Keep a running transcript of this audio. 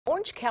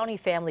Orange County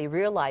family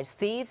realized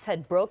thieves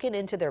had broken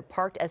into their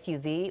parked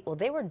SUV. Well,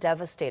 they were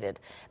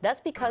devastated. That's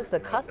because the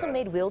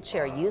custom-made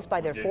wheelchair used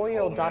by their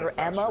 4-year-old daughter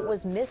Emma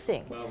was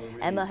missing.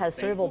 Emma has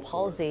cerebral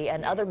palsy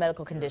and other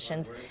medical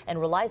conditions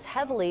and relies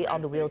heavily on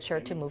the wheelchair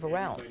to move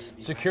around.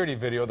 Security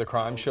video of the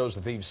crime shows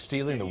the thieves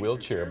stealing the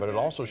wheelchair, but it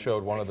also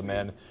showed one of the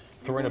men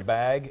throwing a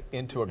bag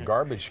into a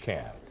garbage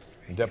can.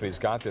 When deputies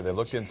got there, they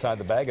looked inside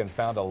the bag and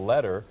found a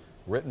letter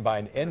written by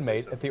an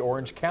inmate at the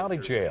Orange County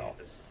Jail.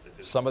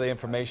 Some of the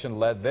information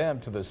led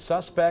them to the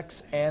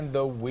suspects and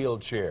the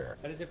wheelchair.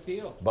 How does it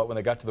feel? But when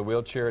they got to the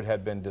wheelchair, it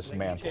had been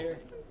dismantled.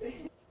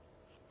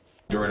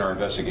 During our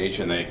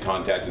investigation, they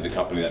contacted the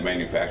company that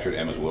manufactured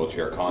Emma's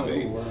wheelchair,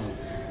 Convey,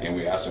 and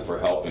we asked them for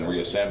help in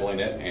reassembling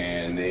it,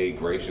 and they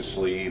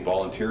graciously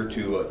volunteered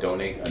to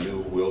donate a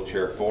new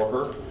wheelchair for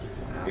her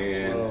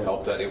and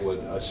help that it would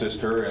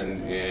assist her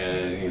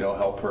and you know,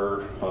 help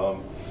her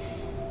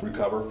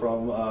recover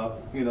from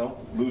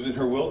losing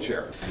her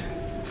wheelchair.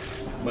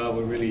 Well,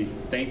 we're really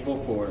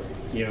thankful for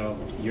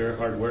your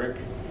hard work,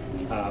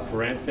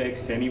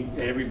 forensics,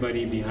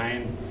 everybody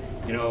behind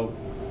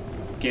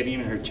getting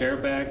her chair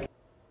back.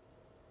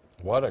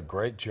 What a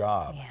great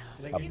job.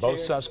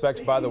 Both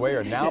suspects, by the way,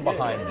 are now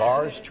behind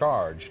bars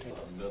charged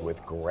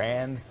with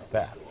grand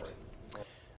theft.